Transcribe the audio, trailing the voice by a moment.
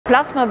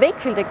plasma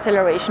Wakefield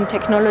acceleration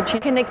technology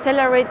can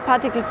accelerate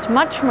particles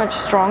much, much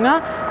stronger,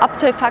 up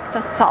to a factor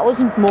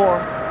 1,000 more.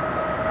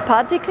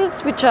 Particles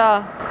which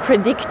are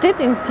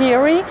predicted in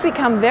theory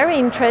become very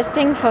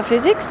interesting for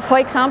physics. For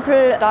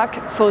example, dark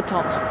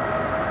photons.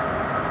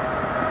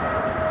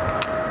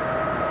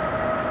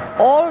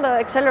 All the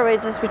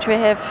accelerators which we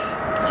have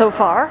so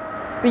far,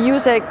 we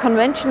use a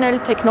conventional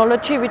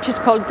technology which is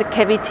called the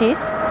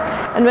cavities.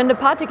 And when the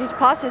particles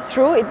passes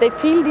through it, they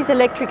feel this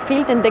electric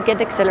field and they get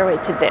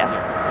accelerated there.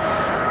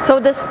 So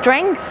the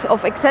strength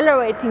of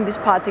accelerating these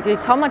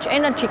particles, how much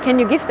energy can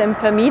you give them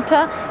per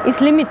meter,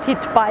 is limited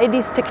by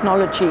this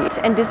technology.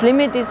 And this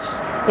limit is,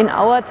 in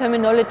our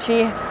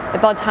terminology,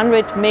 about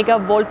 100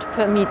 megavolt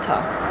per meter.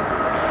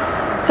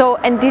 So,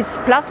 and this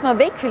plasma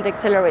Wakefield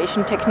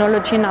acceleration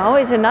technology now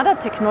is another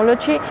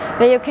technology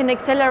where you can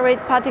accelerate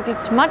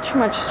particles much,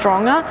 much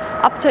stronger,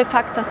 up to a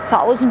factor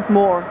 1,000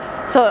 more.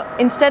 So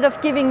instead of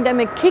giving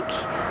them a kick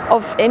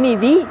of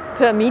MeV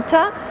per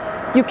meter,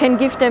 you can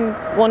give them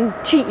 1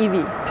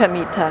 GeV per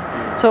meter.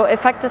 So a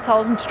factor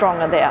 1,000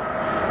 stronger there.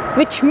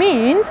 Which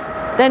means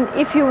then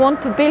if you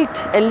want to build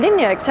a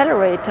linear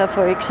accelerator,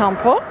 for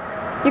example,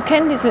 you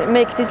can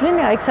make this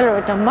linear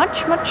accelerator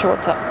much, much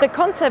shorter. The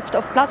concept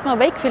of plasma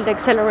Wakefield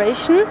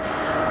acceleration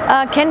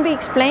can be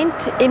explained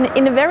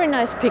in a very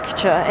nice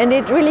picture, and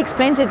it really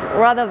explains it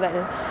rather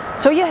well.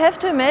 So you have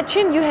to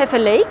imagine you have a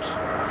lake,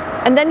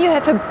 and then you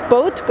have a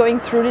boat going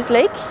through this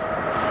lake,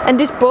 and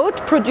this boat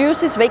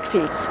produces wake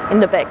fields in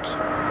the back.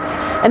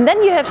 And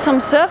then you have some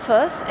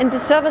surfers, and the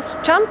surfers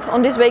jump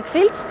on these wake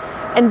fields,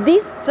 and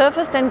these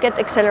surfers then get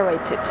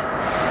accelerated.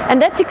 And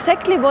that's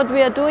exactly what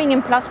we are doing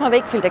in plasma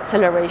Wakefield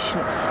acceleration.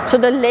 So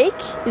the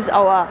lake is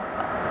our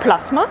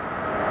plasma,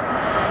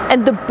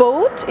 and the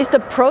boat is the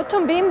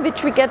proton beam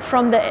which we get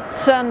from the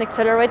CERN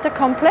accelerator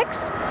complex,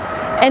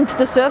 and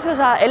the surfers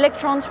are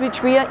electrons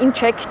which we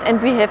inject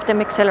and we have them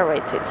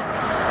accelerated.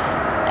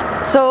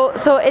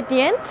 So at the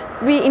end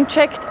we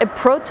inject a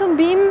proton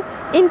beam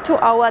into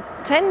our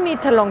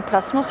 10-meter long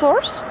plasma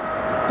source,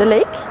 the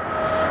lake,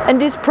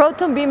 and this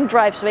proton beam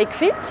drives wake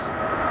fields.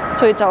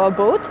 So it's our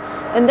boat,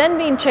 and then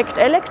we inject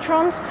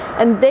electrons,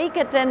 and they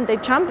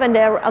jump when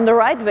they're on the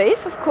right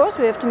wave. Of course,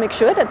 we have to make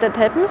sure that that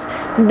happens.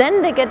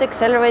 Then they get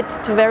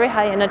accelerated to very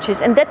high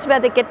energies, and that's where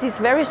they get this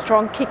very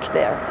strong kick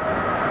there.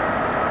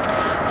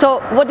 So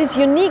what is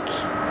unique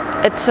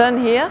at CERN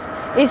here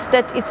is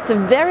that it's the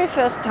very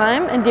first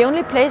time and the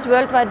only place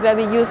worldwide where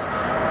we use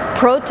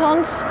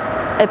protons,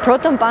 a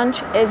proton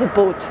bunch, as a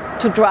boat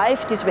to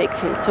drive this wake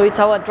field. So it's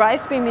our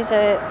drive beam is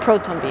a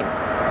proton beam.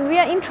 We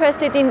are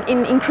interested in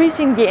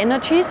increasing the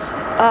energies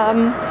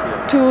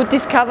to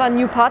discover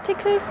new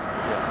particles,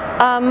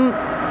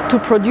 to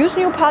produce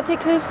new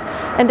particles,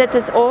 and that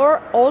is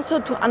also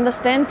to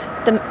understand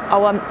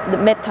the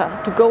matter,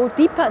 to go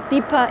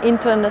deeper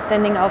into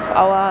understanding of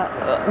our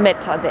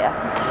matter there.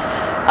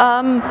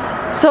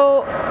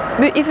 So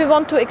if we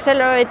want to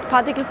accelerate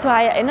particles to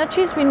higher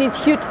energies, we need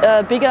huge,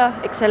 bigger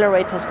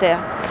accelerators there.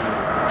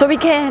 So we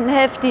can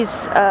have these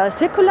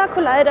circular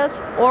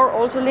colliders or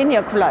also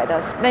linear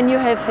colliders. When you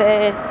have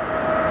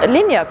a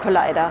linear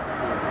collider,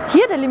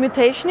 here the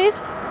limitation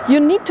is you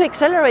need to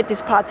accelerate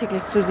these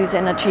particles to this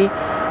energy,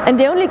 and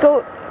they only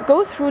go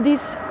through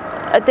these,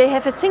 they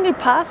have a single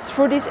pass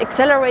through these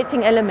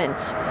accelerating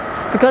elements.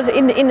 Because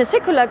in a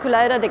circular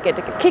collider they get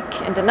a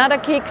kick and another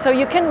kick, so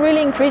you can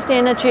really increase the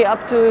energy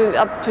up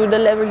to the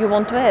level you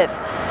want to have.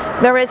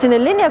 Whereas in a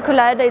linear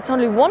collider it's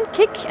only one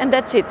kick and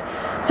that's it.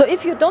 So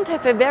if you don't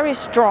have a very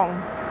strong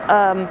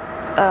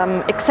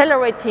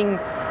accelerating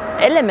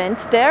element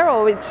there,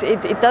 or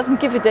it doesn't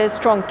give it a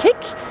strong kick,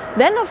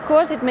 then of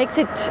course it makes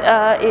the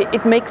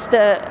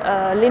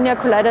linear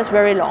colliders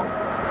very long.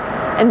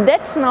 And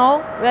that's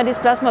now where this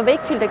plasma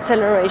Wakefield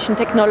acceleration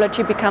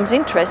technology becomes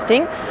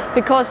interesting,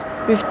 because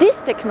with this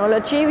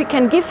technology we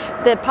can give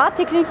the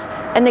particles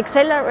an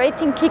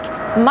accelerating kick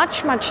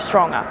much, much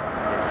stronger.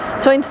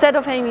 So instead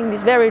of having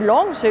these very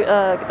long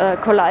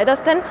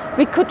colliders, then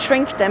we could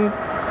shrink them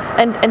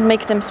and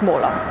make them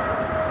smaller.